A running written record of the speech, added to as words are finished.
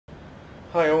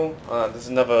Hi all, this is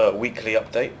another weekly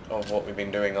update of what we've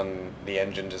been doing on the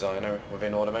engine designer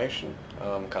within automation.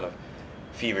 Kind of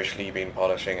feverishly been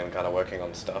polishing and kind of working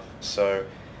on stuff. So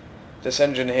this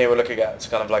engine here we're looking at, it's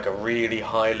kind of like a really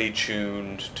highly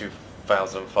tuned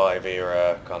 2005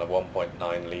 era kind of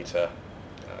 1.9 litre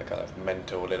kind of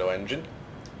mental little engine.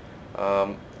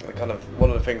 One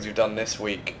of the things we've done this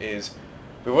week is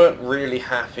we weren't really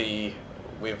happy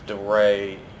with the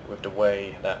way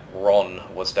that RON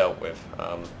was dealt with,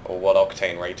 or what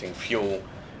octane rating fuel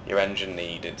your engine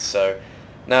needed. So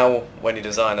now when you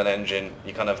design an engine,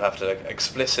 you kind of have to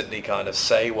explicitly kind of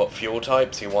say what fuel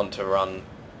types you want to run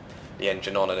the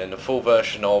engine on, and in the full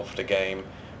version of the game,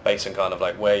 based on kind of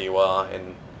like where you are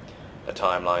in the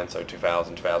timeline, so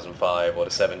 2000, 2005 or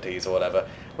the 70s or whatever,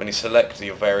 when you select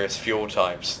your various fuel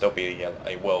types, there'll be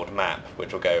a world map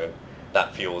which will go,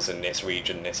 that fuel's in this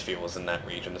region, this fuel's in that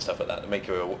region, and stuff like that, to make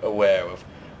you aware of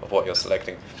what you're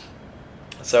selecting.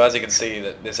 So as you can see,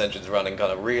 that this engine's running kind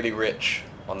of really rich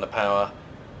on the power,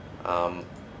 high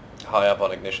up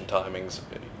on ignition timings,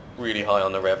 really high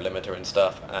on the rev limiter and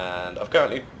stuff, and I've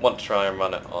currently want to try and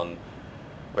run it on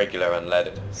regular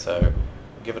unleaded, so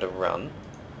give it a run.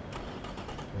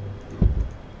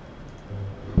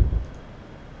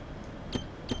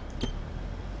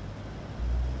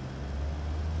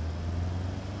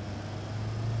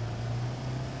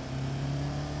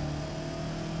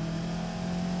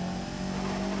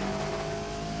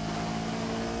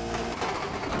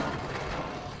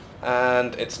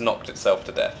 And it's knocked itself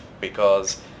to death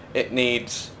because it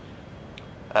needs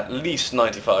at least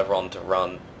 95 RON to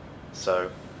run,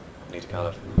 so I need to kind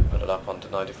of put it up onto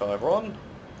 95 RON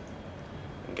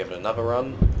and give it another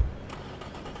run.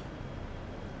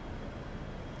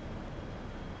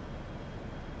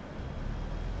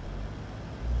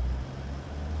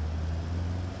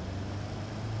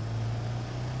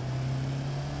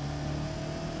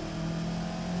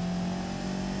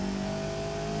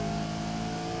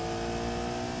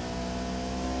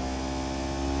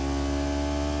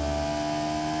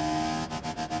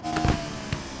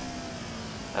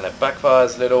 And it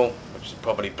backfires a little, which has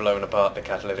probably blown apart the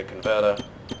catalytic converter,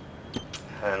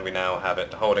 and we now have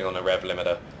it holding on the rev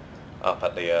limiter up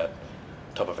at the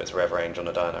top of its rev range on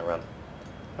the dyno run.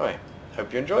 Alright,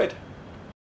 hope you enjoyed.